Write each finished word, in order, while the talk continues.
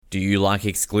Do you like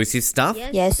exclusive stuff?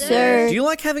 Yes, sir. Do you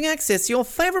like having access to your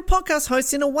favourite podcast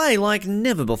hosts in a way like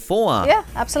never before? Yeah,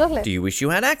 absolutely. Do you wish you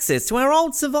had access to our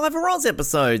old Survivor Oz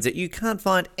episodes that you can't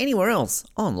find anywhere else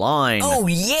online? Oh,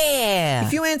 yeah!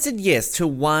 If you answered yes to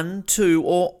one, two,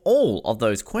 or all of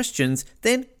those questions,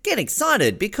 then get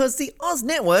excited because the Oz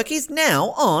Network is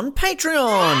now on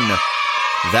Patreon.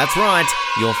 That's right,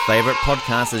 your favourite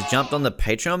podcast has jumped on the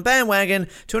Patreon bandwagon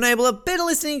to enable a better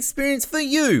listening experience for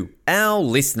you, our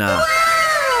listener.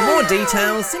 For more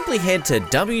details, simply head to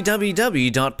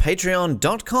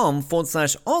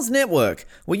www.patreon.com/Oz Network,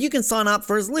 where you can sign up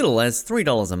for as little as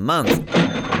 $3 a month.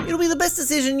 It'll be the best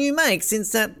decision you make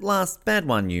since that last bad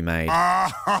one you made.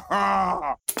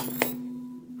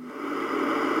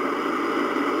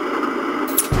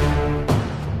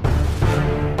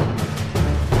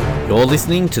 You're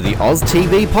listening to the Oz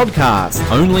TV podcast,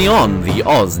 only on the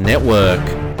Oz Network.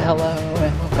 Hello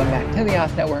and welcome back to the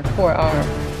Oz Network for our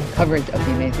coverage of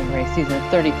The Amazing Race Season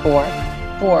 34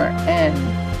 for an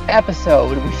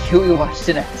episode. We watched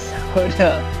an episode.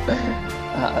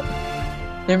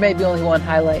 There may be only one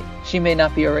highlight. She may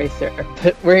not be a racer,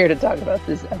 but we're here to talk about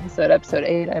this episode. Episode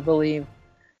 8, I believe.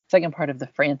 Second part of the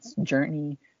France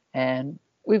journey. And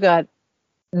we've got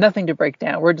nothing to break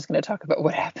down. We're just going to talk about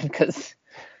what happened because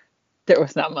there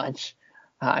was not much.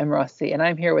 I'm Rossi, and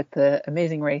I'm here with the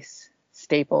Amazing Race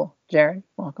staple, Jared.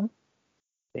 Welcome.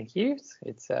 Thank you.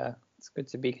 It's good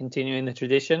to be continuing the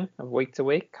tradition of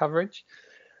week-to-week coverage.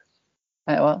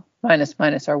 Well, minus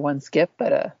our one skip,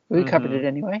 but we covered it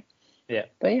anyway. Yeah.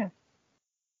 But yeah,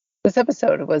 this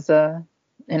episode was an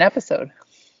episode.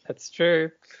 That's true.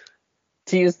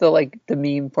 To use the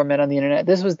meme format on the internet,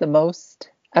 this was the most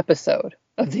episode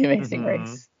of The Amazing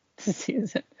Race this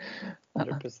season.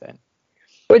 100%.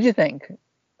 What'd you think?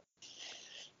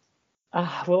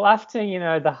 Well, after,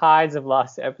 the highs of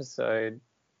last episode,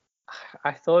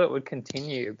 I thought it would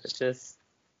continue, but just,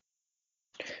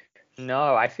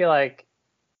 no, I feel like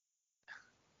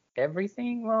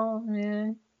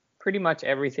everything, pretty much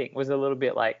everything was a little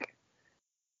bit like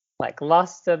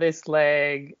lost to this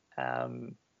leg. I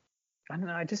don't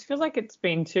know, I just feel like it's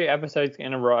been 2 episodes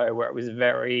in a row where it was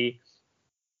very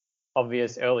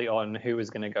obvious early on who was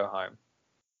going to go home.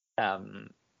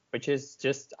 Which is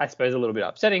just, I suppose, a little bit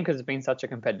upsetting because it's been such a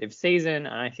competitive season,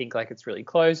 and I think it's really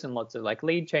close and lots of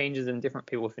lead changes and different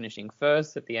people finishing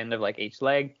first at the end of each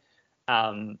leg.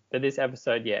 But this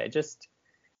episode, it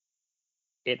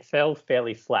fell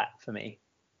fairly flat for me.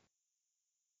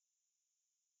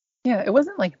 Yeah, it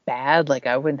wasn't bad.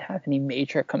 I wouldn't have any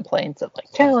major complaints of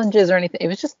challenges or anything. It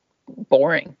was just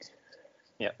boring.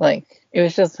 Yeah. It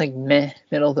was just meh,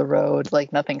 middle of the road,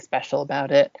 nothing special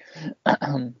about it.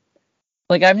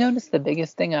 I've noticed the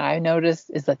biggest thing I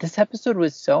noticed is that this episode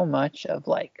was so much of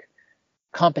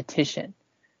competition.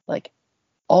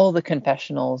 All the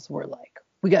confessionals were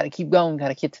we got to keep going, got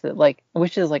to get to the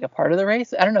which is a part of the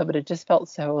race. I don't know, but it just felt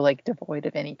so devoid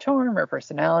of any charm or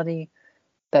personality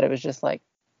that it was just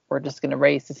we're just going to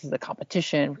race. This is a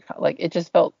competition. It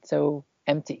just felt so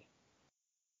empty.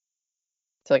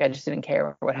 So I just didn't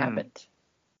care what happened.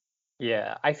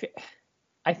 Yeah, I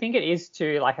think it is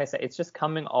too, like I said, it's just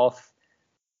coming off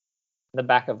the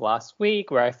back of last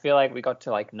week where I feel we got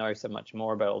to know so much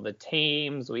more about all the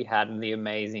teams. We had the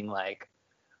amazing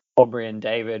Aubrey and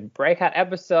David breakout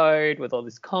episode with all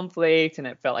this conflict, and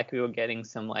it felt like we were getting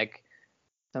some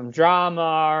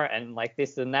drama and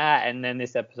this and that, and then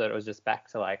this episode was just back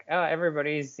to oh,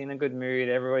 everybody's in a good mood,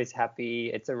 everybody's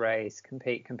happy, it's a race,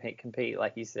 compete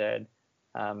like you said.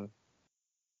 Yeah,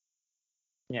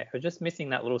 we're just missing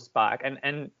that little spark,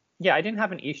 and yeah, I didn't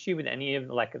have an issue with any of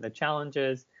the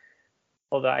challenges.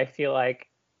 Although I feel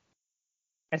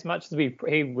as much as we've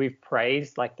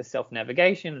praised the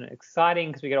self-navigation and exciting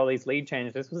because we get all these lead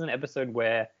changes, this was an episode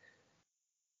where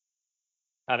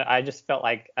I just felt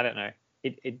I don't know,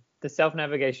 the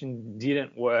self-navigation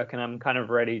didn't work, and I'm kind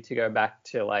of ready to go back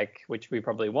to which we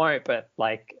probably won't, but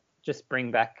just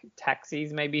bring back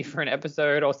taxis maybe for an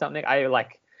episode or something.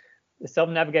 The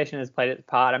self-navigation has played its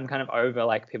part. I'm kind of over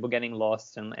people getting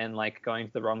lost and going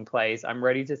to the wrong place. I'm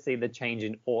ready to see the change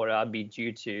in order be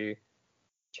due to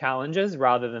challenges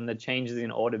rather than the changes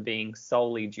in order being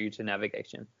solely due to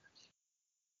navigation.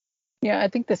 Yeah, I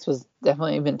think this was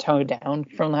definitely been toned down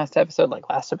from last episode.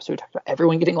 Last episode we talked about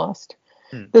everyone getting lost.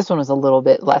 This one was a little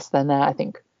bit less than that. I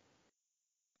think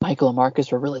Michael and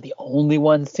Marcus were really the only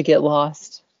ones to get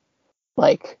lost.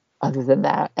 Other than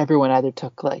that, everyone either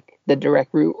took the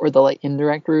direct route or the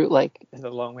indirect route. It's a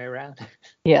long way around.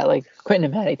 Yeah, Quentin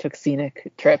and Maddie took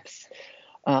scenic trips,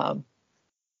 but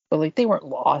they weren't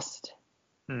lost.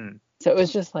 So it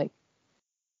was just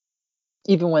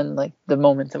even when like the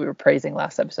moments that we were praising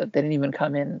last episode, they didn't even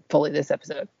come in fully this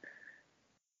episode.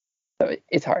 So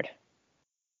it's hard.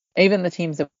 Even the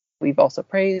teams that we've also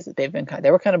praised, they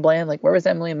were kind of bland. Like where was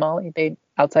Emily and Molly? They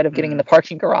outside of getting in the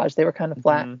parking garage, they were kind of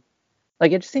flat.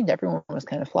 Like it just seemed everyone was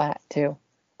kind of flat too.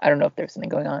 I don't know if there was something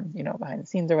going on, behind the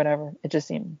scenes or whatever. It just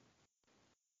seemed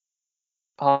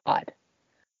odd.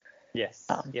 Yes.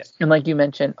 And like you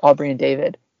mentioned, Aubrey and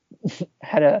David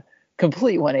had a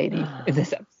complete 180 in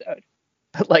this episode.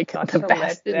 Like such the a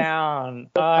fastest letdown.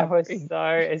 I was so,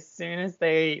 as soon as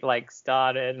they like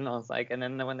started, and I was like, and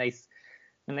then when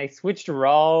they switched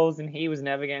roles and he was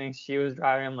navigating, she was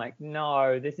driving, I'm like,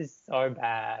 no, this is so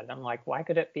bad. I'm like, why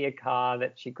could it be a car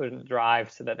that she couldn't drive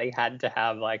so that they had to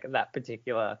have like that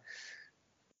particular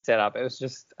setup? It was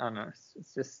just, I don't know,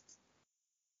 it's just,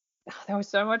 that was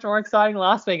so much more exciting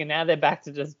last week, and now they're back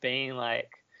to just being like,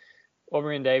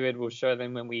 Aubrey and David will show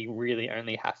them when we really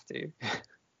only have to.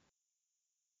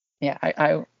 Yeah,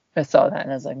 I saw that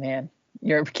and I was like, man,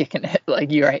 you're kicking it.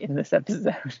 Like you're right in this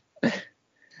episode.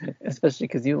 Especially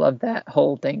because you loved that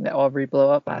whole thing that Aubrey blew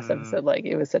up last episode. Like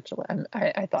it was such a,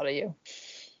 I thought of you.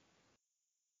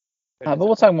 But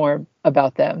we'll talk more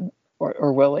about them,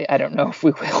 or will we? I don't know if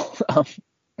we will.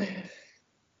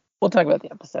 We'll talk about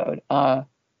the episode.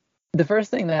 The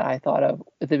first thing that I thought of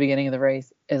at the beginning of the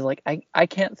race is like I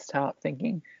can't stop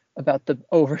thinking about the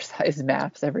oversized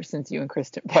maps ever since you and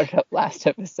Kristen brought it up last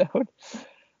episode.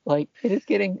 Like it is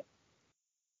getting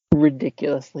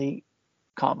ridiculously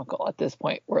comical at this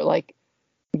point, where like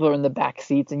people are in the back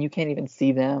seats and you can't even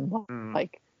see them.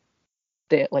 Like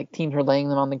they like teams are laying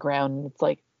them on the ground and it's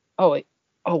like, I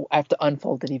have to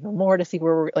unfold it even more to see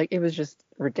where we're like. It was just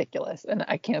ridiculous, and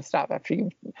I can't stop after you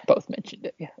both mentioned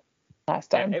it. Yeah,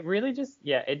 last time.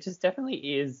 Yeah, it just definitely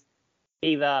is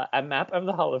either a map of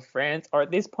the whole of France, or at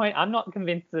this point, I'm not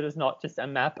convinced that it's not just a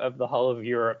map of the whole of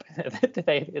Europe that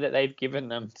they've given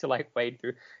them to like wade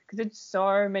through, because it's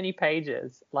so many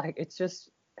pages. Like it's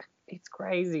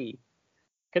crazy.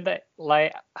 Could they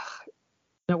like?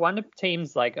 No wonder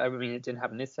teams like, I mean, it didn't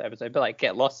happen this episode, but like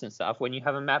get lost and stuff when you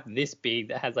have a map this big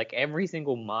that has like every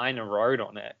single minor road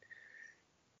on it.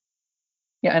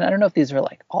 Yeah, and I don't know if these are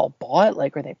like all bought,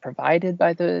 like were they provided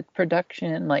by the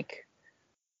production, like,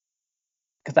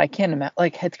 because I can't imagine,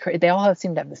 like it's crazy. They all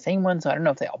seem to have the same one, so I don't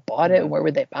know if they all bought it. Where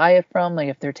would they buy it from? Like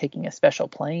if they're taking a special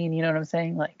plane, you know what I'm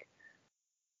saying? Like,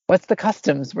 what's the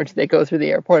customs? Where do they go through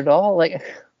the airport at all? Like,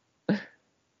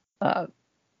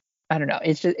 I don't know.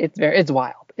 It's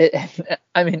wild.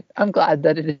 I mean, I'm glad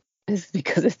that it is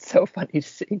because it's so funny to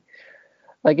see.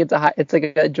 Like it's like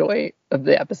a joy of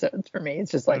the episodes for me.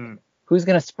 It's just like who's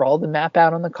gonna sprawl the map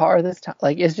out on the car this time?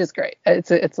 Like it's just great. It's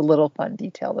a little fun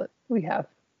detail that we have.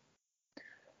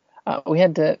 We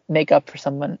had to make up for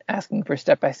someone asking for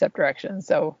step-by-step directions,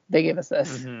 so they gave us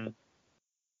this.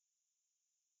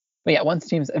 But yeah, once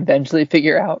teams eventually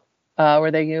figure out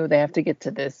where they go, they have to get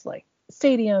to this like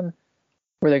stadium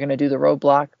where they're going to do the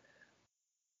roadblock.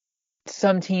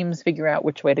 Some teams figure out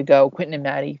which way to go. Quentin and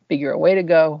Maddie figure a way to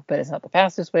go, but it's not the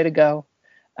fastest way to go.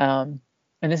 And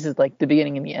this is like the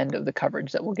beginning and the end of the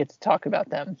coverage that we'll get to talk about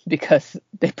them, because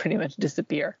they pretty much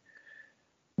disappear.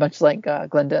 Much like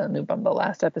Glenda and Lubumba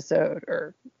last episode,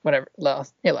 or whatever,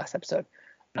 last episode.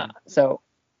 So,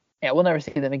 yeah, we'll never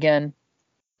see them again.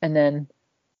 And then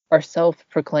our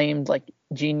self-proclaimed like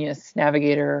genius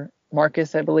navigator,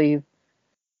 Marcus, I believe,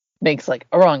 makes like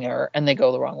a wrong error and they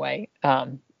go the wrong way.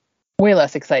 Way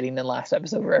less exciting than last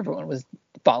episode, where everyone was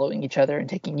following each other and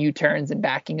taking U-turns and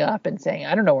backing up and saying,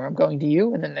 I don't know where I'm going to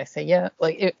you. And then they say, yeah,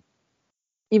 like it,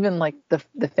 even like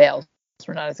the fails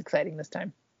were not as exciting this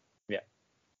time. Yeah.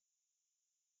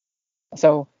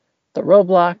 So the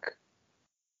roadblock,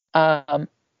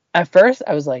 at first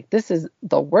I was like, this is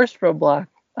the worst roadblock.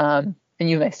 And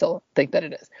you may still think that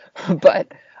it is,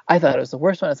 but I thought it was the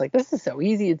worst one. It's like, this is so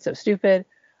easy. It's so stupid.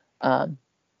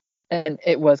 And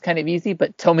it was kind of easy,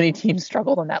 but so many teams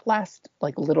struggled on that last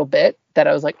like little bit that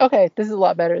I was like, okay, this is a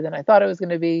lot better than I thought it was going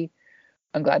to be.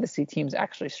 I'm glad to see teams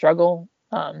actually struggle.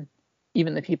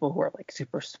 Even the people who are like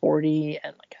super sporty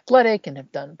and like athletic and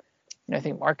have done, I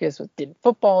think Marcus did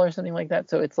football or something like that.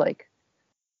 So it's like,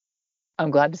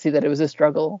 I'm glad to see that it was a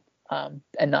struggle, and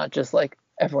not just like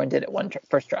everyone did it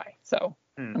first try. So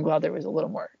I'm glad there was a little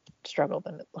more struggle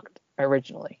than it looked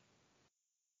originally.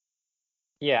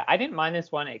 Yeah, I didn't mind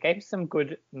this one. It gave some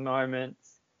good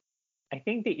moments. I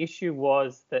think the issue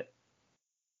was that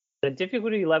the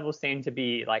difficulty level seemed to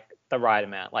be like the right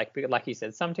amount. Like you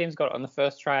said, some teams got it on the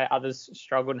first try, others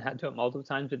struggled and had to do it multiple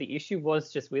times. But the issue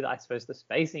was just with, I suppose, the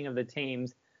spacing of the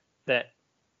teams, that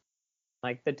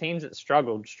Like the teams that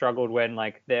struggled when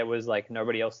like there was like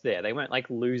nobody else there. They weren't like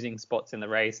losing spots in the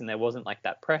race, and there wasn't like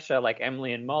that pressure. Like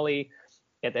Emily and Molly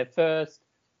get there first,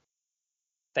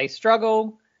 they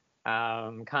struggle,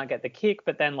 can't get the kick,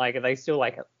 but then like they still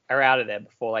like are out of there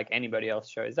before like anybody else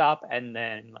shows up. And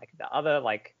then like the other,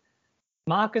 like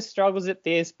Marcus struggles at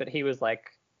this, but he was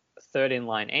like third in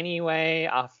line anyway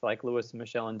after like Lewis,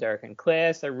 Michelle, and Derek and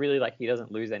Claire. So really like he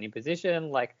doesn't lose any position.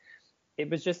 Like it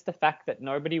was just the fact that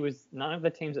none of the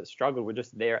teams that struggled were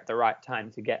just there at the right time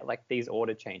to get like these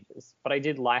order changes. But I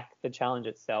did like the challenge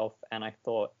itself, and I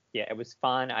thought, yeah, it was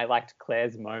fun. I liked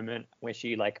Claire's moment where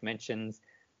she like mentions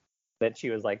that she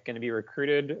was like going to be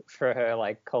recruited for her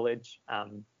like college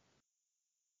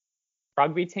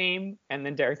rugby team, and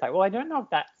then Derek's like, well, I don't know if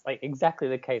that's like exactly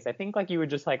the case. I think like you were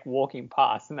just like walking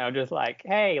past and they were just like,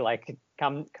 hey, like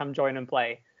come join and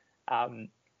play.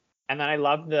 And then I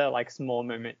love the like small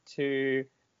moment too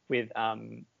with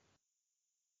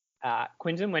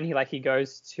Quinton when he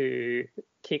goes to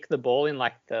kick the ball in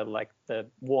like the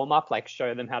warm up, like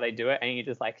show them how they do it, and he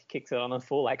just like kicks it on the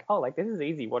full, like, oh, like this is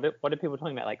easy. What are people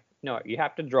talking about? Like, no, you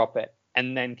have to drop it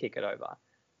and then kick it over.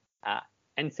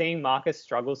 And seeing Marcus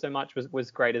struggle so much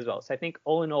was great as well. So I think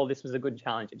all in all, this was a good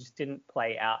challenge. It just didn't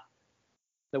play out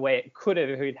the way it could have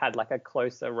if we'd had like a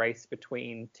closer race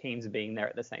between teams being there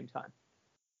at the same time.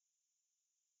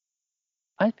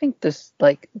 I think this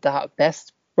like the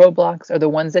best roadblocks are the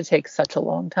ones that take such a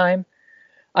long time.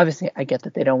 Obviously, I get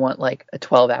that they don't want like a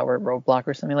 12-hour roadblock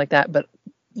or something like that, but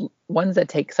ones that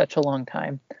take such a long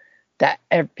time that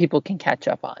people can catch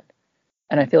up on.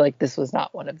 And I feel like this was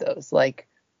not one of those. Like,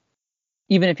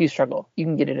 even if you struggle, you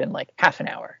can get it in like half an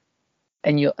hour.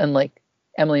 And like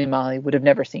Emily and Molly would have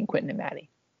never seen Quentin and Maddie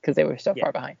because they were so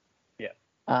far behind.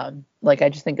 Yeah. Like I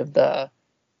just think of the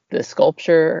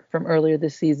sculpture from earlier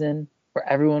this season where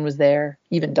everyone was there.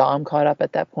 Even Dom caught up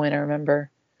at that point, I remember.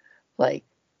 Like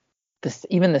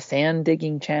even the sand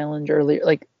digging challenge earlier,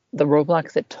 like the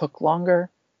roadblocks that took longer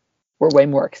were way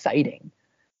more exciting.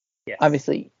 Yes.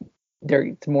 Obviously,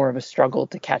 it's more of a struggle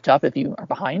to catch up if you are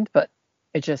behind, but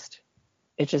it's just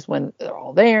when they're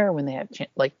all there, when they have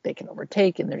like they can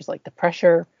overtake, and there's like the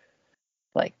pressure,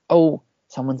 like, oh,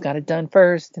 someone's got it done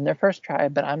first in their first try,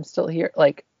 but I'm still here.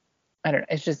 Like, I don't know.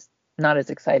 It's just not as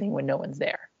exciting when no one's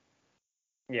there.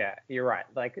 Yeah, you're right.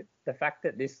 Like the fact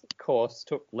that this course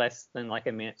took less than like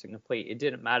a minute to complete, it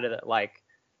didn't matter that like,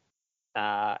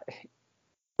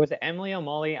 was it Emily or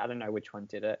Molly? I don't know which one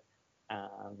did it.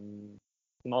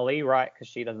 Molly, right? Because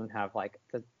she doesn't have like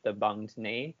the bunged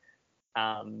knee.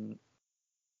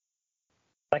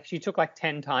 Like she took like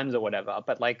 10 times or whatever,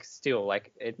 but like still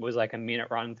like it was like a minute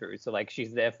run through. So like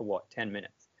she's there for what, 10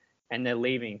 minutes, and they're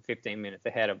leaving 15 minutes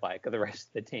ahead of like the rest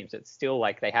of the team. So it's still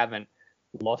like they haven't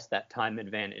lost that time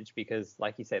advantage because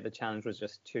like you say, the challenge was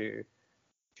just too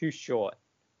short.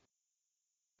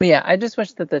 But yeah, I just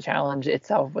wish that the challenge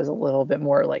itself was a little bit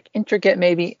more like intricate.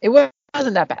 Maybe it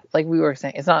wasn't that bad. Like we were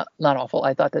saying, it's not awful.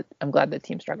 I'm glad the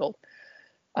team struggled.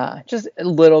 Just a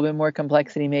little bit more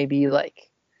complexity, maybe like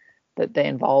that they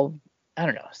involve, I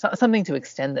don't know, something to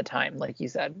extend the time, like you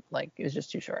said. Like it was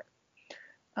just too short.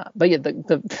 But yeah,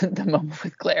 the moment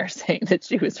with Claire saying that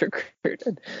she was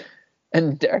recruited,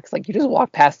 and Derek's like, you just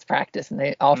walk past practice and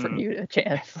they offered you a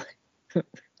chance.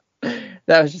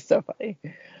 That was just so funny.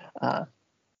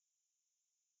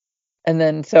 And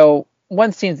then so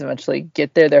once teams eventually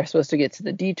get there, they're supposed to get to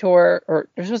the detour, or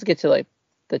they're supposed to get to like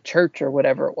the church or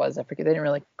whatever it was. I forget. They didn't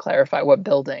really clarify what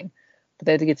building, but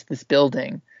they had to get to this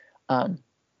building,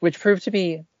 which proved to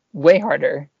be way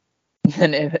harder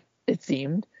than it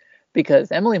seemed,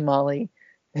 because Emily and Molly,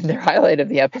 in their highlight of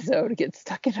the episode, get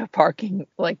stuck in a parking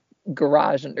like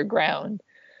garage underground,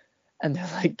 and they're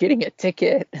like getting a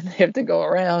ticket, and they have to go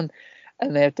around,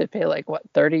 and they have to pay like what,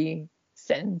 30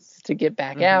 cents to get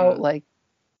back out, like,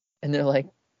 and they're like,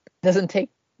 doesn't take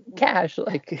cash.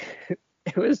 Like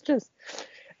it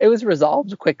was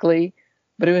resolved quickly,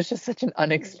 but it was just such an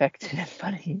unexpected and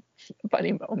funny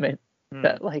moment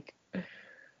that like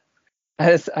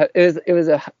it was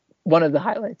one of the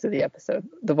highlights of the episode,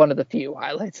 one of the few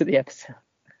highlights of the episode.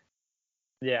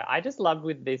 Yeah, I just loved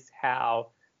with this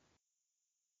how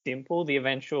simple the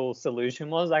eventual solution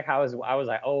was. Like I was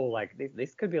like, oh, like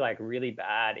this could be like really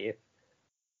bad if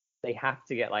they have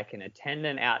to get like an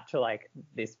attendant out to like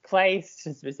this place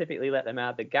to specifically let them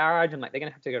out of the garage, and like they're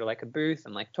gonna have to go to like a booth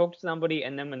and like talk to somebody,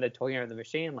 and then when they're talking over the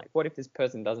machine, like what if this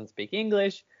person doesn't speak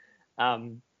English?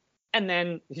 And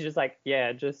then he's just like,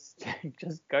 yeah, just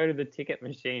go to the ticket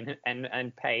machine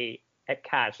and pay at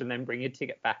cash, and then bring your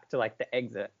ticket back to like the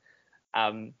exit.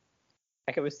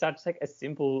 Like it was such like a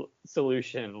simple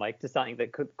solution, like to something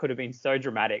that could have been so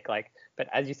dramatic. Like, but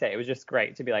as you say, it was just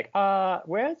great to be like,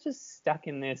 we're just stuck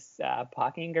in this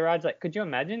parking garage. Like, could you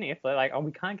imagine if they're like, oh,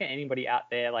 we can't get anybody out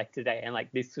there like today, and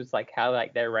like this was like how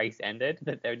like their race ended,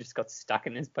 that they just got stuck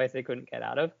in this place they couldn't get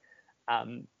out of.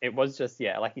 It was just,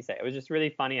 yeah, like you say, it was just really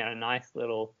funny and a nice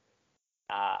little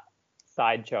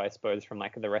sideshow, I suppose, from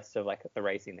like the rest of like the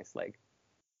racing this leg.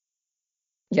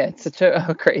 Yeah, it's such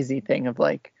a crazy thing of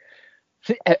like,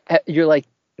 you're like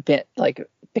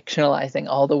fictionalizing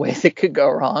all the ways it could go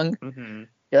wrong. Mm-hmm.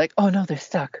 You're like, oh no, they're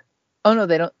stuck. Oh no,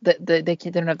 they don't. They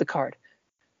can't. They don't have the card.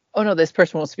 Oh no, this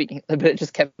person was speaking, but it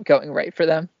just kept going right for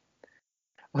them.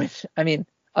 Which, I mean,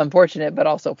 unfortunate, but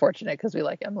also fortunate because we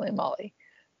like Emily and Molly.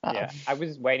 Yeah, I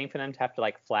was waiting for them to have to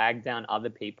like flag down other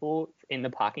people in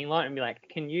the parking lot and be like,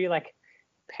 can you like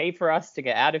pay for us to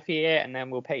get out of here, and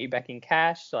then we'll pay you back in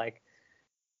cash? Like,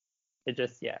 it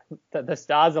just, yeah, the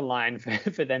stars aligned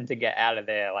for them to get out of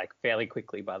there like fairly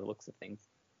quickly by the looks of things.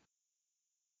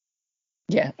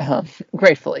 Yeah,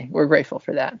 gratefully, we're grateful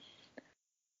for that.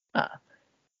 And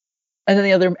then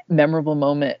the other memorable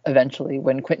moment eventually,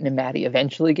 when Quentin and Maddie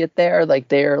eventually get there, like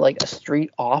they're like a street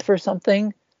off or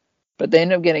something, but they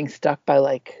end up getting stuck by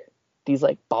like these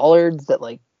like bollards that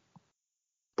like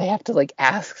they have to like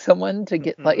ask someone to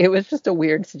get, like, it was just a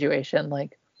weird situation.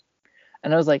 Like,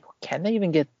 and I was like, can they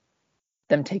even get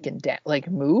them taken down, like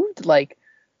moved? Like,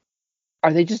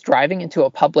 are they just driving into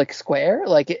a public square?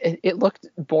 Like it looked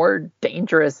more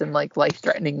dangerous and like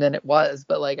life-threatening than it was,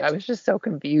 but like I was just so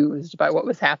confused by what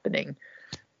was happening.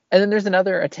 And then there's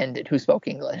another attendant who spoke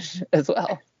English as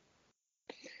well.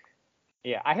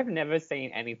 Yeah, I have never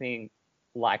seen anything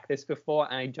like this before,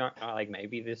 and I don't know, like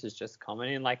maybe this is just common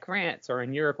in like France or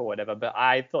in Europe or whatever, but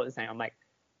I thought the same. I'm like,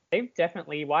 they've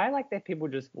definitely, why like there people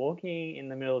just walking in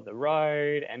the middle of the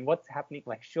road, and what's happening?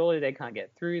 Like, surely they can't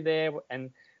get through there.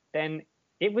 And then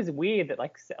it was weird that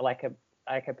like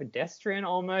a pedestrian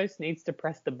almost needs to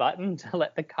press the button to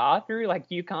let the car through. Like,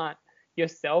 you can't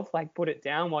yourself like put it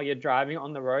down while you're driving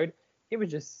on the road. It was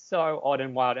just so odd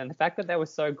and wild, and the fact that they were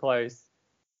so close.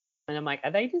 And I'm like,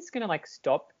 are they just gonna like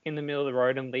stop in the middle of the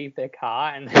road and leave their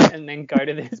car and then go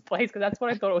to this place? Because that's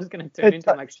what I thought it was gonna turn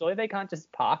into. I'm like, surely they can't just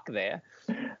park there.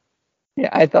 Yeah,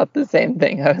 I thought the same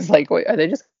thing. I was like, wait, are they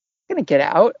just gonna get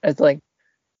out? It's like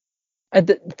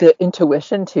the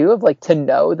intuition too of like to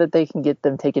know that they can get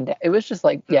them taken down. It was just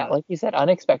like, yeah, like you said,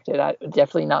 unexpected.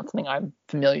 Definitely not something I'm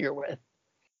familiar with.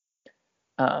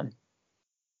 Yeah,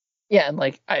 and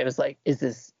like I was like, is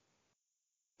this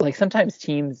like sometimes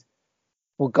teams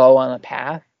will go on a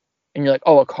path and you're like,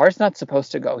 oh, a car's not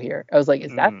supposed to go here. I was like,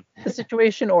 is that the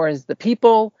situation, or is the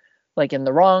people like in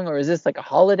the wrong, or is this like a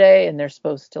holiday and they're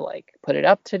supposed to like put it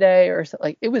up today or something?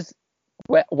 Like, it was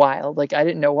wild. Like, I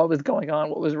didn't know what was going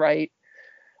on, what was right.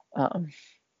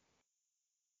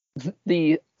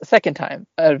 The second time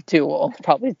out of two, we'll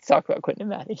probably talk about Quentin and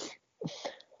Maddie.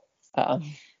 I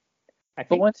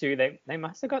think too, they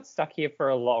must have got stuck here for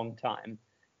a long time,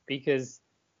 because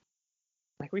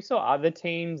like we saw other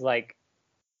teams like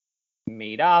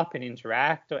meet up and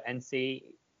interact and see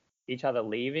each other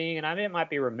leaving, and I mean, it might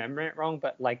be remembering it wrong,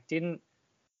 but like, didn't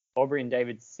Aubrey and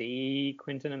David see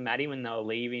Quentin and Maddie when they were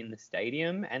leaving the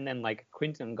stadium? And then like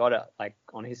Quentin got it like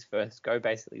on his first go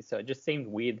basically, so it just seemed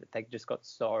weird that they just got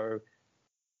so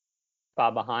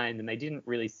far behind, and they didn't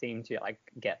really seem to like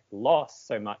get lost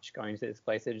so much going to this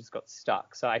place. They just got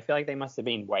stuck. So I feel like they must have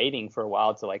been waiting for a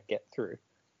while to like get through.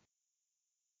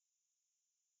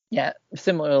 Yeah,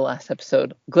 similar to last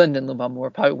episode, Glenda and Lubumba were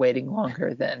probably waiting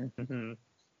longer than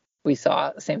we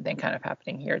saw. Same thing kind of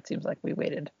happening here. It seems like they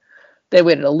waited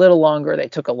a little longer. They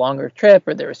took a longer trip,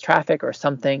 or there was traffic or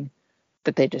something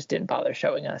that they just didn't bother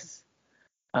showing us.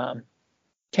 Can't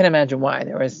imagine why.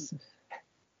 There was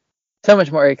so much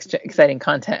more exciting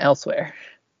content elsewhere.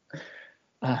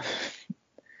 But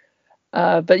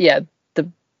yeah,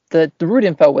 the route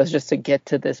info was just to get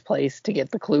to this place, to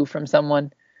get the clue from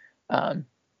someone.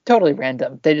 Totally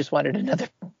random. They just wanted another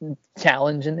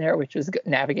challenge in there, which was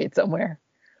navigate somewhere.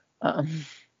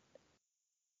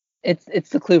 It's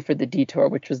the clue for the detour,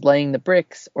 which was laying the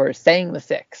bricks or saying the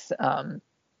six.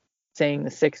 Saying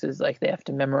the six is like they have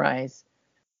to memorize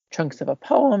chunks of a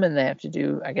poem, and they have to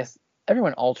do, I guess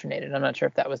everyone alternated. I'm not sure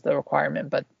if that was the requirement,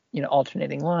 but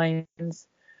alternating lines,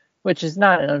 which is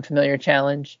not an unfamiliar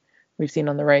challenge we've seen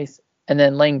on the race. And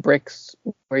then laying bricks,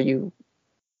 where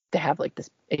they have like this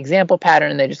example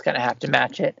pattern and they just kind of have to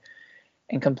match it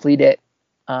and complete it.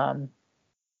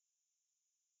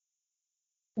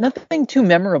 Nothing too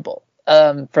memorable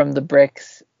from the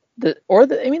bricks, the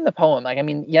poem. Like, I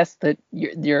mean, yes,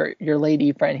 your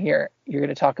lady friend here you're going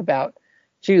to talk about,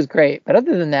 she was great, but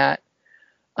other than that,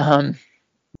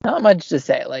 Not much to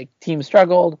say. Like, teams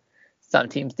struggled, some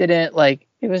teams didn't. Like,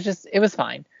 it was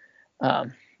fine.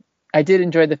 I did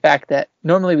enjoy the fact that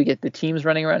normally we get the teams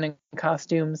running around in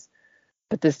costumes,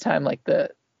 but this time, like, the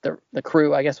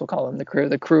crew, I guess we'll call them the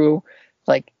crew,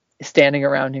 like, standing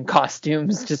around in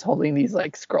costumes, just holding these,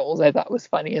 like, scrolls, I thought was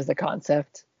funny as a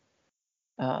concept.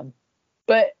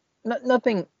 But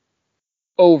nothing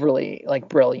overly, like,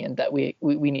 brilliant that we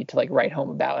need to, like, write home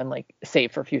about and, like,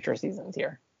 save for future seasons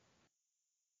here.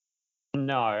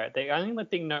 No, the only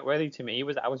thing noteworthy to me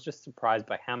was I was just surprised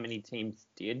by how many teams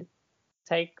did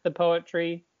take the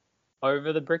poetry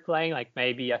over the bricklaying. Like,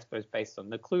 maybe, I suppose, based on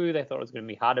the clue, they thought it was going to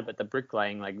be harder, but the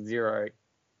bricklaying, like, zero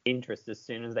interest as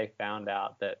soon as they found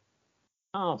out that,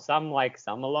 oh, some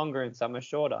are longer and some are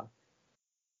shorter.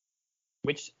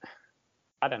 Which,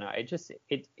 I don't know,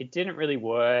 it didn't really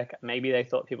work. Maybe they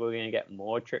thought people were going to get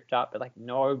more tripped up, but, like,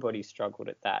 nobody struggled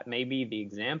at that. Maybe the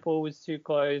example was too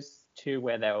close to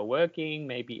where they were working.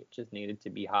 Maybe it just needed to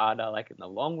be harder, like, in the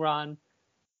long run.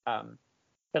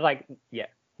 But, like, yeah,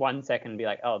 1 second be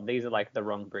like, oh, these are, like, the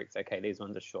wrong bricks. Okay, these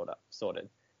ones are sorted.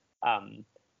 And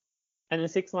the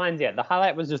 6 lines, yeah, the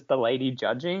highlight was just the lady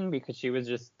judging, because she was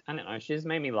just, I don't know, she just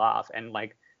made me laugh. And,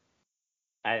 like,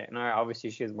 I don't know,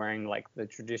 obviously she was wearing, like, the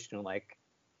traditional, like,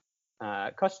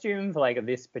 costume for, like,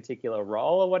 this particular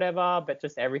role or whatever, but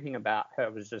just everything about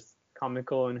her was just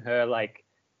comical, and her, like,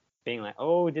 being like,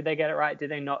 oh, did they get it right?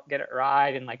 Did they not get it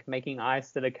right? And, like, making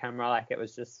eyes to the camera, like, it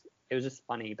was just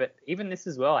funny. But even this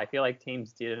as well, I feel like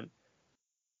teams didn't.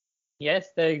 Yes,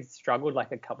 they struggled,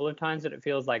 like, a couple of times, but it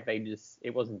feels like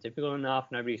it wasn't difficult enough.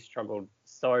 Nobody struggled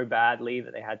so badly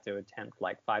that they had to attempt,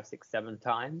 like, 5, 6, 7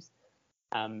 times.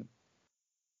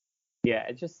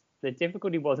 Yeah, the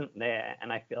difficulty wasn't there,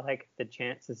 and I feel like the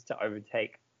chances to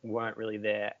overtake weren't really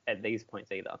there at these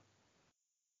points either.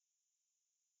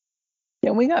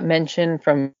 Yeah, we got mentioned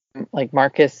from, like,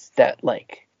 Marcus that,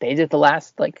 like, they did the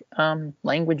last, like,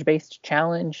 language-based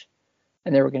challenge,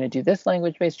 and they were going to do this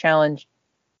language-based challenge,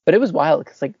 but it was wild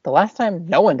because, like, the last time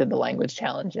no one did the language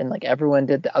challenge, and, like, everyone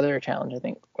did the other challenge, I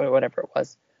think, or whatever it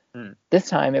was. This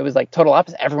time it was, like, total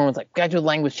opposite. Everyone was like, gotta do the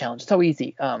language challenge, it's so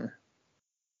easy.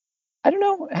 I don't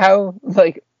know how,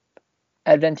 like,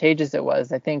 advantageous it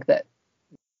was. I think that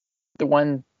the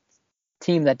one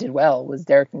team that did well was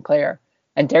Derek and Claire,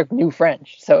 and Derek knew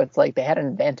French, so it's like they had an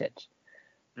advantage.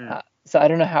 So I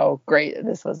don't know how great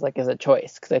this was, like, as a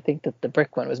choice, because I think that the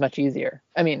brick one was much easier.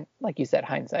 I mean, like you said,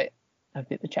 hindsight of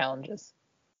the challenges.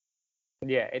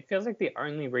 Yeah, it feels like the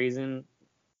only reason,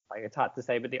 like, it's hard to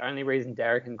say, but the only reason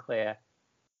Derek and Claire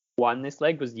won this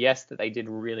leg was, yes, that they did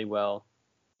really well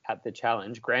at the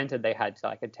challenge. Granted, they had to,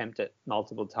 like, attempt it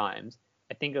multiple times.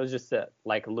 I think it was just that,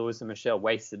 like, Lewis and Michelle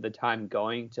wasted the time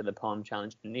going to the poem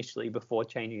challenge initially before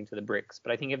changing to the bricks.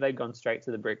 But I think if they'd gone straight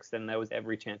to the bricks, then there was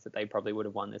every chance that they probably would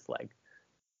have won this leg.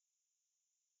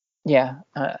 Yeah,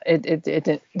 it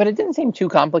didn't, but it didn't seem too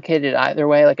complicated either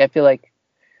way. Like, I feel like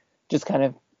just kind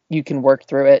of, you can work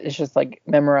through it. It's just, like,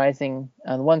 memorizing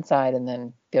on one side, and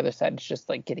then the other side is just,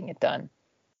 like, getting it done.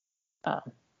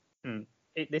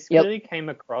 This really came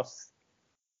across,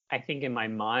 I think, in my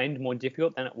mind more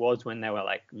difficult than it was when they were,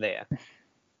 like, there.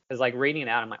 Because, like, reading it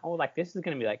out, I'm like, oh, like, this is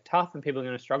going to be, like, tough and people are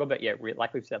going to struggle. But yeah,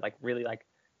 like we've said, like, really, like,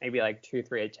 maybe, like,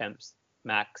 2-3 attempts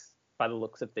max by the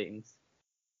looks of things.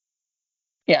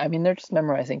 Yeah, I mean, they're just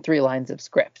memorizing 3 lines of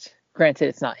script. Granted,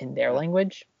 it's not in their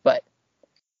language, but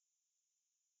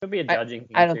Could be a judging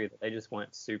thing too, that they just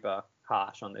weren't super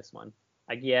harsh on this one.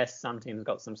 Like, yes, some teams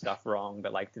got some stuff wrong,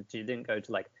 but, like, you didn't go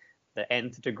to, like, the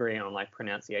nth degree on, like,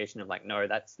 pronunciation of, like, no,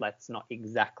 that's not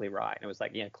exactly right. And it was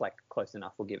like, yeah, like, close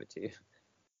enough, we'll give it to you.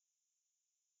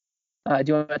 Do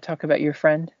you want to talk about your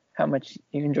friend? How much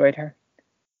you enjoyed her?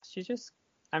 She's just,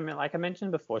 I mean, like I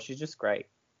mentioned before, she's just great.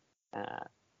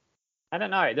 I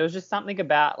don't know. There was just something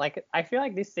about, like, I feel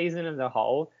like this season as a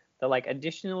whole, the, like,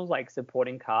 additional, like,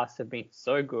 supporting casts have been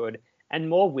so good and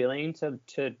more willing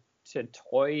to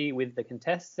toy with the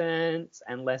contestants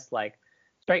and less, like,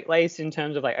 straight-laced in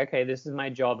terms of, like, okay, this is my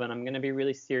job and I'm going to be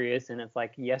really serious, and it's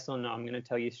like, yes or no, I'm going to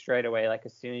tell you straight away, like,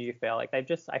 as soon as you fail. Like, I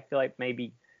feel like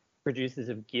maybe producers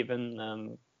have given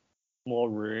them more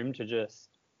room to just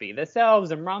be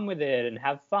themselves and run with it and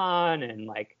have fun, and,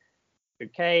 like,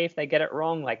 okay, if they get it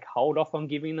wrong, like, hold off on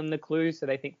giving them the clues so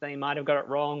they think they might have got it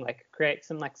wrong, like, create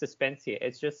some, like, suspense here.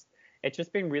 It's just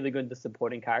been really good, the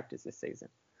supporting characters this season.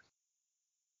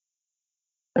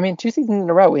 I mean, 2 seasons in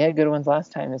a row, we had good ones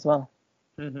last time as well.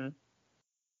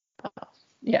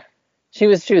 Yeah, she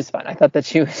was fun. I thought that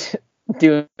she was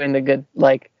doing the good,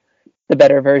 like, the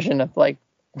better version of, like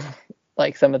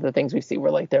some of the things we see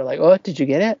where, like, they're like, oh, did you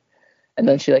get it? And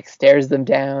then she, like, stares them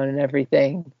down and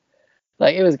everything.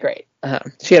 Like, it was great.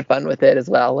 She had fun with it as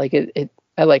well. Like,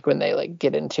 I like when they like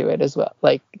get into it as well.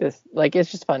 Like this, like it's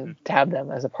just fun to have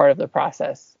them as a part of the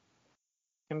process.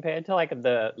 Compared to like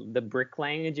the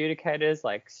bricklaying adjudicators,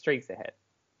 like streets ahead.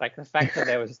 Like the fact that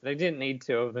they didn't need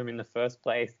two of them in the first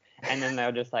place, and then they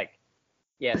were just like,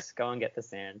 yes, go and get the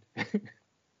sand.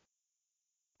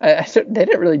 They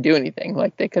didn't really do anything.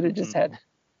 Like, they could have just had.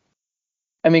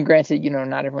 I mean, granted,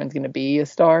 not everyone's gonna be a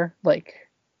star. Like.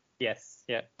 Yes.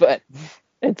 Yeah. But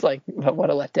it's like, what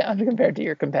a letdown compared to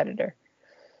your competitor.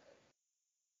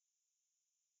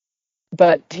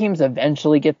 But teams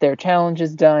eventually get their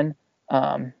challenges done.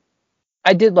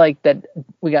 I did like that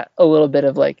we got a little bit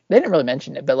of like, they didn't really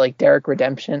mention it, but like Derek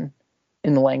redemption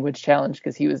in the language challenge,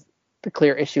 because he was the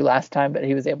clear issue last time, but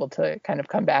he was able to kind of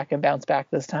come back and bounce back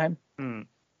this time.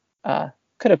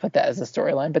 Could have put that as a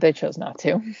storyline, but they chose not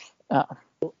to.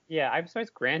 Yeah, I suppose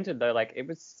granted though, like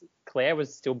Claire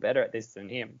was still better at this than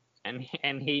him, and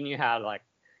he knew how to like,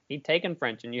 he'd taken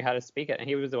French and knew how to speak it, and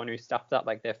he was the one who stuffed up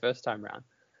like their first time round.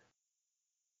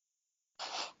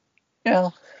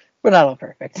 Well, we're not all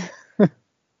perfect.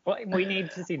 Well, we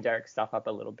need to see Derek stuff up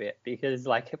a little bit, because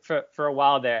like for a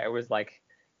while there, it was like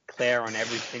Claire on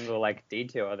every single like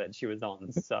detour that she was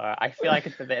on. So I feel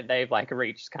like they've like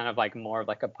reached kind of like more of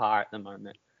like a par at the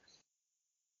moment.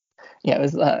 Yeah, it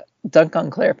was dunk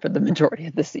on Claire for the majority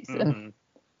of the season.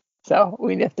 So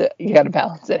you got to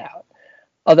balance it out.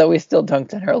 Although we still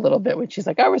dunked on her a little bit when she's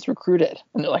like, I was recruited,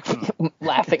 and they're like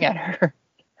laughing at her.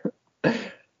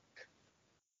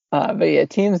 But yeah,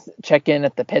 teams check in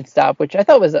at the pit stop, which I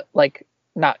thought was like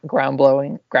not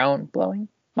mind-blowing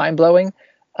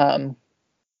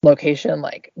location,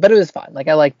 like, but it was fun. Like,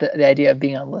 I liked the idea of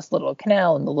being on this little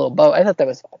canal and the little boat. I thought that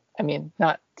was fun. I mean,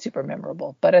 not super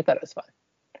memorable, but I thought it was fun.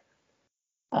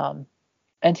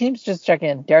 And teams just check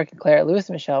in. Derek and Claire, Lewis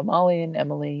and Michelle, Molly and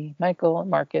Emily, Michael and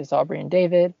Marcus, Aubrey and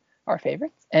David, our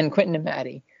favorites, and Quentin and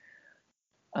Maddie.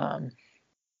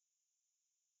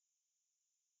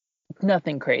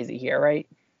 Nothing crazy here, right?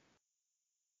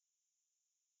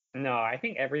 No, I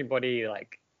think everybody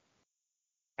like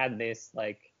had this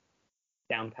like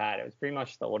down pat. It was pretty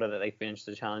much the order that they finished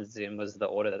the challenges in was the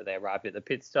order that they arrived at the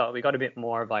pit stop. We got a bit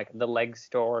more of like the leg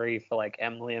story for like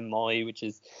Emily and Molly, which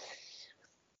is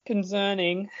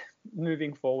concerning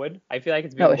moving forward. I feel like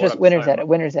it's been it's just winners edit.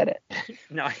 Winners edit.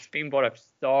 No, it's been brought up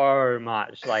so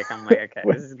much. Like, I'm like, okay,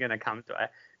 this is gonna come to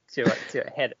a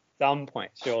head at some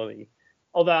point, surely.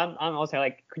 Although I'm also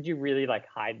like, could you really like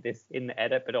hide this in the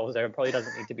edit? But also, it probably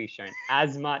doesn't need to be shown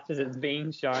as much as it's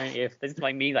being shown. If it's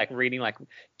like me like reading, like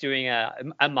doing a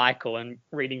Michael and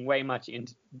reading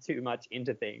too much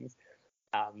into things.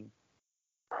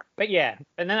 But yeah,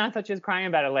 and then I thought she was crying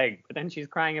about her leg, but then she's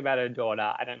crying about her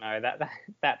daughter. I don't know,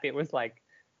 that bit was like,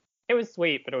 it was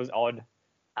sweet, but it was odd.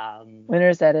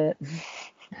 Winners edit.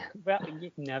 Well,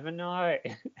 you never know.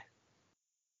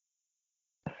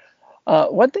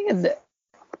 One thing is that,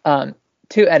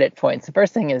 2 edit points. The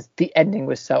first thing is the ending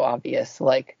was so obvious.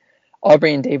 Like,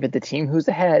 Aubrey and David, the team who's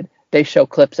ahead, they show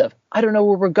clips of, I don't know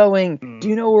where we're going. Do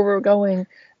you know where we're going?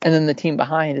 And then the team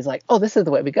behind is like, oh, this is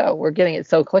the way we go. We're getting it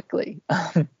so quickly.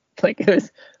 Like, it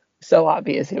was so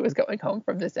obvious who was going home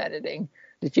from this editing.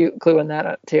 Did you clue in that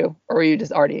up too? Or were you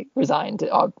just already resigned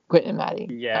to Quentin and Maddie?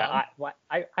 Yeah,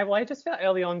 I just felt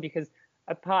early on, because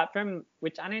apart from,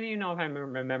 which I don't even know if I'm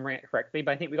remembering it correctly,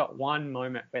 but I think we got one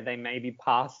moment where they maybe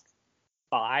passed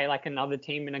by like another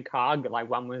team in a car, but like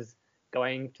one was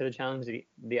going to the challenge,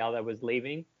 the other was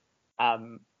leaving.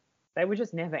 They were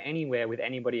just never anywhere with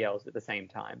anybody else at the same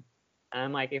time. And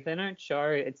I'm like, if they don't show,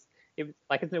 it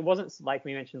wasn't, like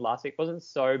we mentioned last week, it wasn't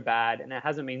so bad, and it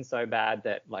hasn't been so bad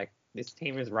that like this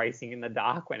team is racing in the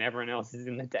dark when everyone else is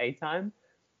in the daytime.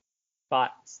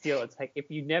 But still, it's like, if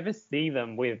you never see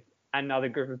them with another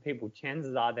group of people,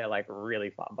 chances are they're like really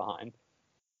far behind.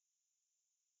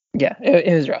 Yeah,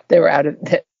 it was rough. They were out of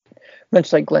it,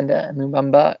 much like Glinda and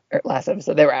Mubamba last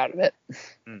episode. They were out of it.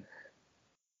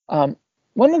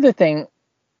 One other thing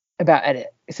about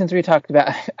edit, since we talked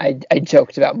about, I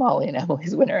joked about Molly and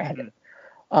Emily's winner edit.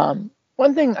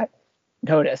 One thing I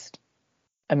noticed,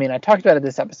 I mean, I talked about it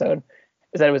this episode,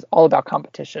 is that it was all about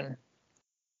competition.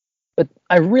 But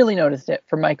I really noticed it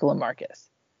for Michael and Marcus.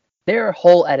 Their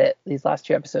whole edit these last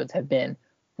 2 episodes have been,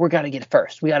 we got to get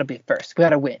first. We got to be first. We got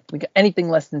to win. Anything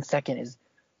less than second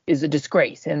is a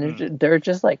disgrace. And they're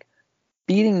just like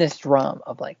beating this drum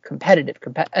of like competitive,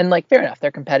 and like, fair enough,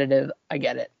 they're competitive. I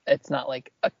get it. It's not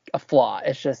like a flaw.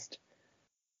 It's just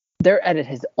their edit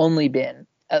has only been,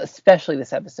 especially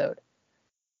this episode,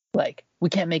 like, we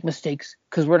can't make mistakes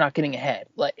because we're not getting ahead.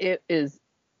 Like, it is,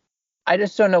 I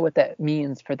just don't know what that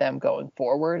means for them going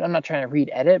forward. I'm not trying to read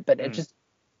edit, but it just,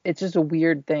 it's just a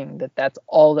weird thing that that's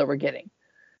all that we're getting.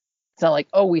 It's not like,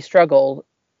 oh, we struggled.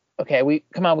 Okay, we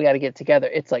got to get together.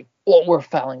 It's like, well, we're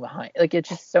falling behind. Like, it's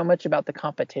just so much about the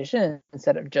competition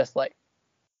instead of just like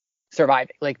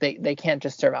surviving. Like they can't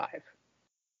just survive.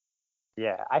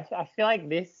 Yeah, I feel like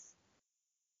this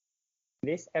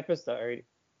episode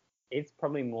is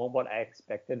probably more what I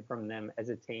expected from them as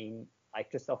a team,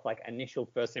 like just off like initial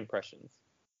first impressions.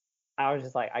 I was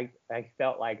just like, I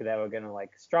felt like they were gonna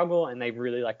like struggle, and they've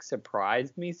really like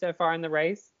surprised me so far in the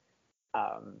race.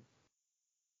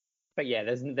 But yeah,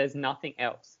 there's nothing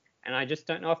else, and I just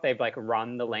don't know if they've like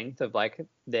run the length of like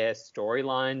their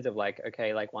storylines of like,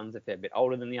 okay, like one's a fair bit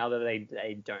older than the other,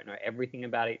 they don't know everything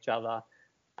about each other.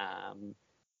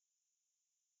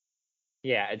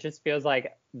 Yeah, it just feels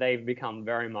like they've become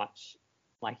very much,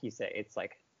 like you said, it's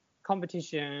like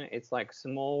competition, it's like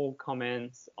small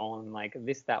comments on like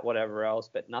this, that, whatever else,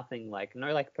 but nothing like,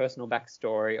 no like personal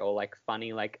backstory or like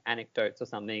funny like anecdotes or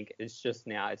something. It's just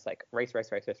now it's like race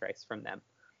from them.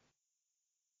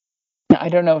 I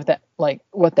don't know if that like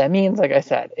what that means. Like I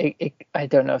said, I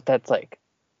don't know if that's like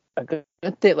a good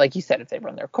thing. Like you said, if they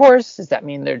run their course, does that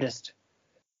mean they're just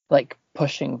like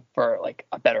pushing for like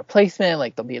a better placement?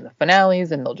 Like they'll be in the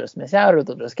finales and they'll just miss out, or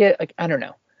they'll just get like, I don't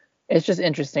know. It's just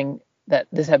interesting that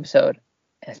this episode,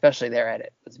 and especially their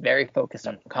edit, was very focused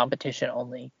on competition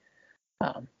only.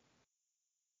 I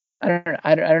don't know.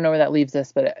 I don't know where that leaves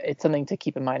us, but it's something to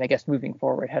keep in mind, I guess, moving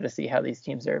forward, how to see how these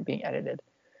teams are being edited.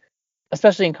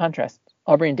 Especially in contrast,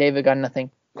 Aubrey and David got nothing.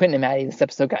 Quentin and Maddie this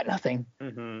episode got nothing.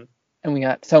 Mm-hmm. And we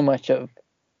got so much of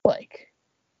like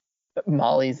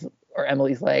Molly's or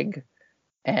Emily's leg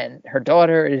and her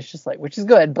daughter is just like, which is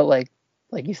good, but like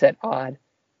you said, odd.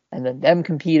 And then them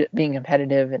being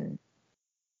competitive, and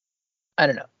I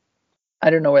don't know. I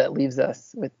don't know where that leaves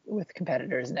us with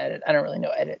competitors and edit. I don't really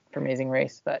know edit for Amazing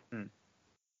Race, but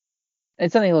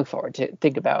it's something to look forward to,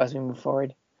 think about as we move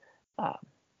forward.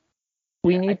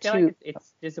 We need I feel to. like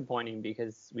it's disappointing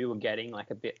because we were getting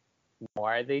like a bit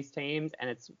more of these teams, and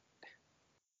it's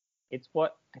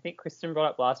what I think Kristen brought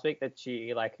up last week, that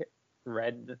she like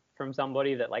read from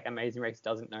somebody that like Amazing Race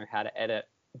doesn't know how to edit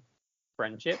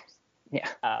friendships. Yeah.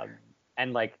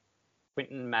 And like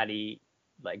Quentin and Maddie,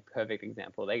 like perfect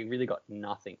example. They really got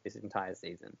nothing this entire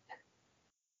season.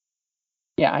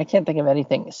 Yeah, I can't think of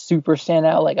anything super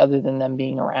standout, like other than them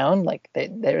being around. Like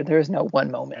there's no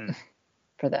one moment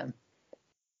for them,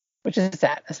 which is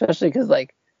sad, especially because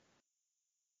like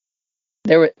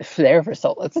they were there for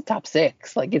so. It's a top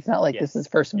 6. Like it's not like this is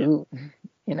first move,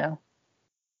 you know.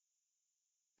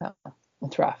 No,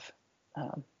 it's rough.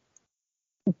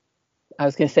 I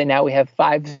was gonna say now we have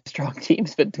 5 strong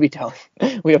teams, but we don't.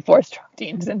 We have 4 strong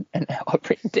teams, and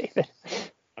Aubrey and David.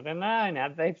 I don't know. Now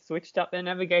they've switched up their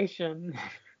navigation.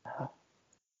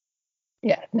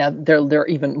 Yeah, now they're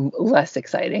even less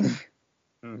exciting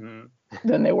than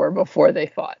they were before they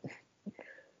fought.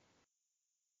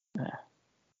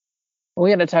 We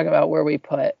got to talk about where we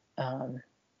put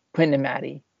Quentin and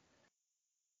Maddie.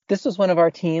 This was one of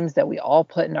our teams that we all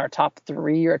put in our top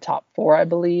 3 or top 4, I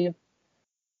believe.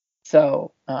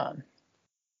 So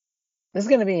this is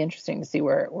going to be interesting to see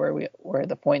where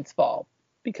the points fall,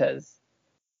 because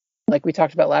like we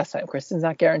talked about last time, Kristen's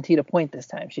not guaranteed a point this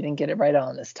time. She didn't get it right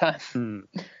on this time.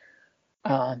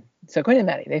 So Quentin and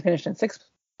Maddie, they finished in 6th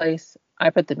place.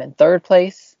 I put them in 3rd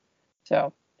place.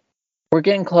 So we're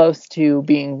getting close to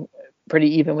being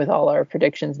pretty even with all our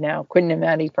predictions now. Quentin and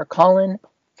Maddie for Colin,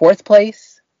 4th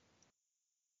place.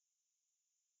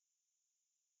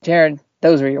 Jared,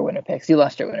 those were your winner picks. You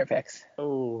lost your winner picks.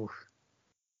 Oh.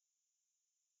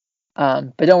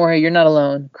 But don't worry, you're not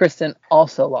alone. Kristen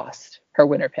also lost her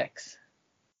winner picks.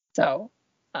 So,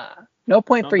 no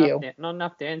point for you. Not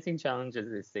enough dancing challenges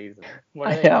this season. What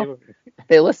are I they know. doing?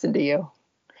 They listened to you.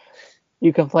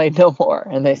 You complained no more.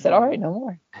 And they said, all right,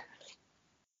 no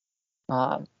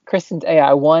more. Kristen's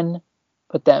AI 1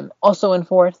 put them also in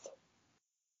 4th.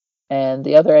 And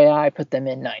the other AI put them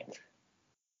in 9th.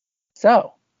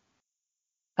 So,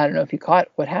 I don't know if you caught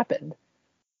what happened,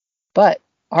 but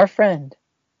our friend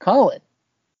Colin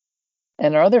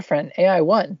and our other friend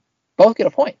AI1 both get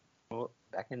a point. Oh,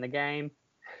 back in the game.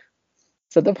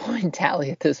 So the point tally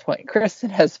at this point,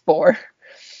 Kristen has 4,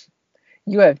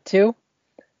 you have 2,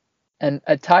 and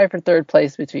a tie for 3rd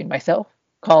place between myself,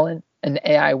 Colin, and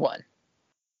AI1.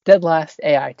 Dead last,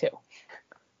 AI2.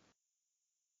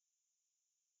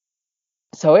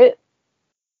 So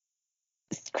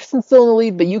Kristen's still in the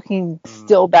lead, but you can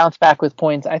still bounce back with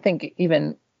points. I think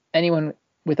even anyone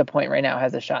with a point right now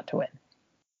has a shot to win.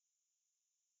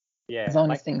 Yeah. As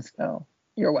long as things go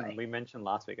your way. We mentioned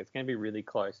last week, it's going to be really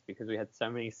close because we had so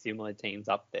many similar teams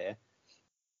up there.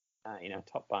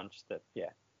 top bunch that,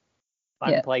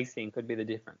 I'm placing could be the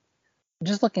difference.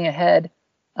 Just looking ahead,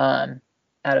 out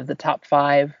of the top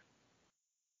 5,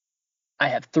 I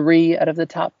have 3 out of the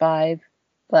top 5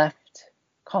 left.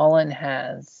 Colin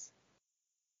has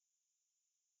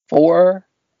 4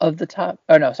 of the top.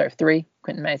 Oh no, sorry, 3.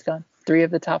 Quentin May's gone. 3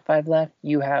 of the top 5 left.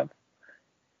 You have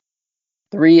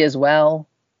 3 as well,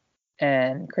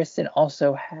 and Kristen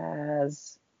also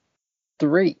has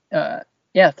 3.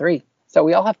 3. So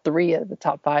we all have 3 of the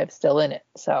top 5 still in it.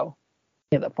 So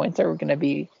the points are going to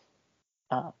be,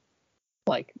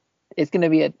 it's going to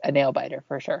be a nail biter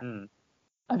for sure.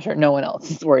 I'm sure no one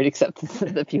else is worried except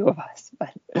the few of us,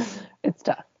 but it's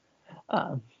tough.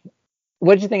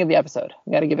 What did you think of the episode?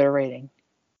 We got to give it a rating.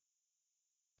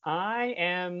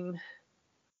 I'm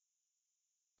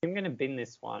going to bin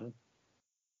this one.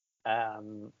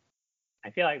 I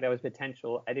feel like there was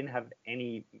potential. I didn't have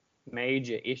any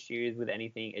major issues with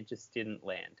anything. It just didn't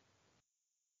land.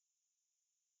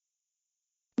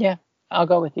 Yeah, I'll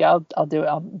go with you. I'll do it.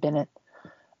 I'll bin it.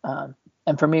 And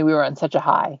for me, we were on such a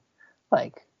high.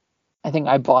 Like, I think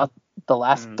I bought the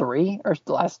last 3 or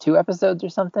the last 2 episodes or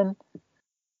something.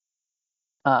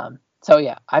 So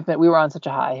yeah, we were on such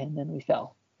a high, and then we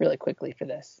fell really quickly for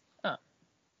this.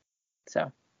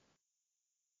 So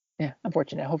yeah,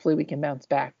 unfortunate. Hopefully we can bounce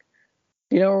back.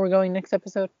 Do you know where we're going next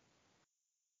episode?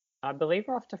 I believe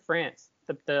we're off to France.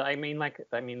 They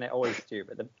always do,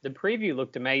 but the preview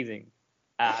looked amazing.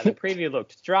 The preview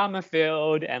looked drama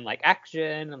filled and like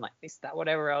action and like this, that,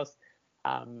 whatever else.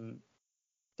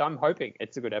 So I'm hoping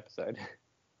it's a good episode.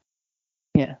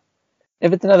 Yeah.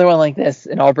 If it's another one like this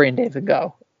and Aubrey and David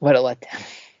go, what a letdown.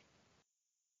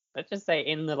 Let's just say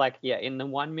in the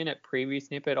 1 minute preview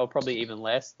snippet, or probably even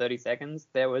less, 30 seconds,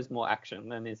 there was more action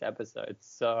than this episode.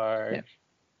 So yeah.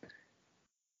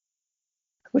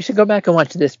 We should go back and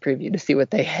watch this preview to see what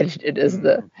they edited as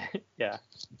the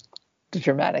the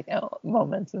dramatic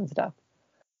moments and stuff.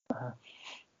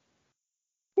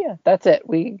 Yeah, that's it.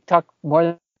 We talked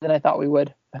more than I thought we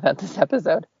would about this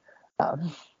episode. But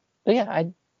yeah,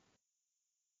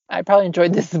 I probably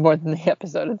enjoyed this more than the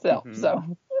episode itself.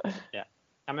 So yeah,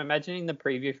 I'm imagining the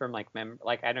preview from I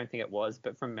don't think it was,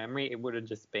 but from memory, it would have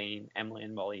just been Emily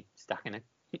and Molly stuck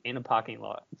in a parking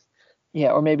lot.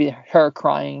 Yeah, or maybe her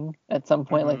crying at some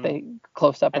point, like they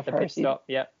close up at of the her. Pit stop.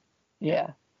 Yeah.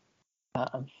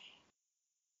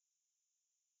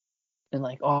 And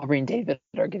like Aubrey and David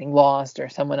are getting lost, or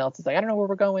someone else is like, I don't know where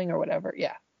we're going, or whatever.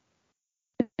 Yeah,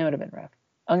 it would have been rough.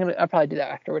 I'll probably do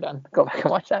that after we're done. Go back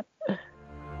and watch that. But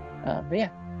yeah,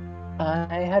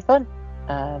 I had fun.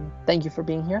 Thank you for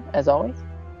being here as always.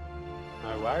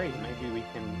 No worries. Maybe we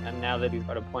can. And now that he's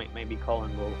got a point, maybe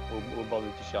Colin will bother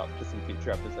to show up for some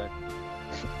future episode.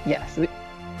 Yes,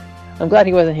 I'm glad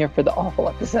he wasn't here for the awful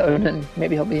episode, and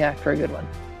maybe he'll be back for a good one.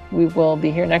 We will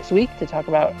be here next week to talk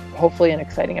about hopefully an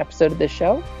exciting episode of this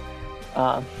show.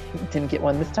 Didn't get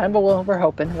one this time, but we're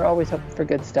hoping. We're always hoping for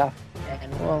good stuff,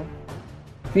 and we'll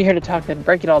be here to talk and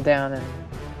break it all down. And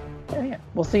yeah,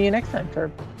 we'll see you next time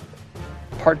for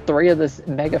part 3 of this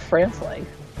mega France leg.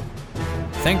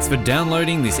 Thanks for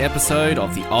downloading this episode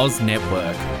of the Oz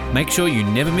Network. Make sure you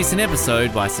never miss an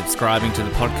episode by subscribing to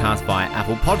the podcast via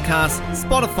Apple Podcasts,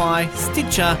 Spotify,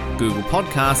 Stitcher, Google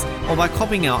Podcasts, or by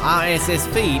copying our RSS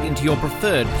feed into your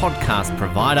preferred podcast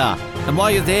provider. And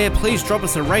while you're there, please drop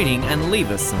us a rating and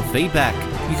leave us some feedback.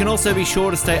 You can also be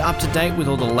sure to stay up to date with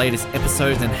all the latest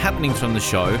episodes and happenings from the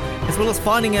show, as well as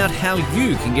finding out how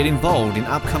you can get involved in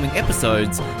upcoming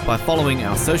episodes by following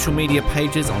our social media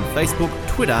pages on Facebook,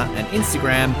 Twitter, and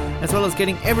Instagram, as well as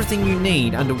getting everything you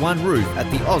need under one roof at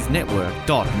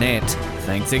theoznetwork.net.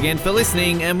 Thanks again for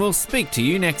listening, and we'll speak to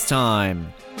you next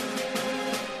time.